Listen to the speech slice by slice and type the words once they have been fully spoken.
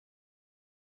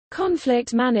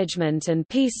Conflict Management and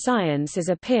Peace Science is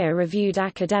a peer-reviewed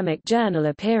academic journal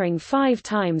appearing 5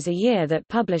 times a year that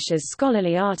publishes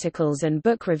scholarly articles and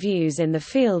book reviews in the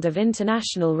field of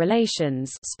international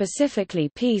relations, specifically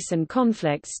peace and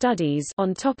conflict studies,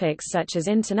 on topics such as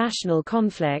international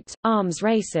conflict, arms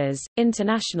races,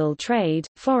 international trade,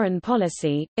 foreign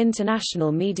policy,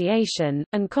 international mediation,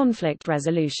 and conflict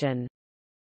resolution.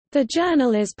 The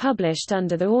journal is published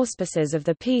under the auspices of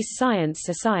the Peace Science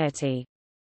Society.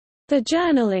 The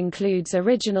journal includes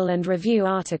original and review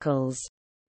articles.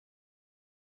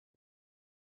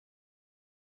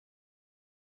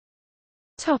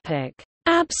 Topic: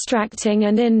 Abstracting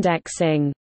and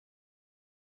indexing.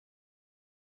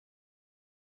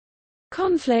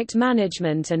 Conflict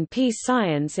Management and Peace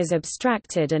Science is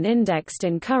abstracted and indexed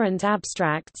in Current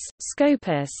Abstracts,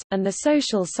 Scopus, and the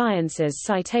Social Sciences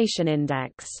Citation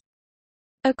Index.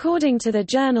 According to the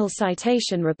journal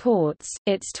Citation Reports,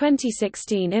 its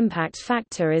 2016 impact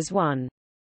factor is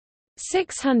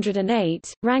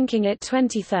 1.608, ranking it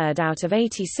 23rd out of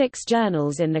 86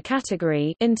 journals in the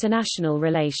category International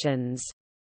Relations.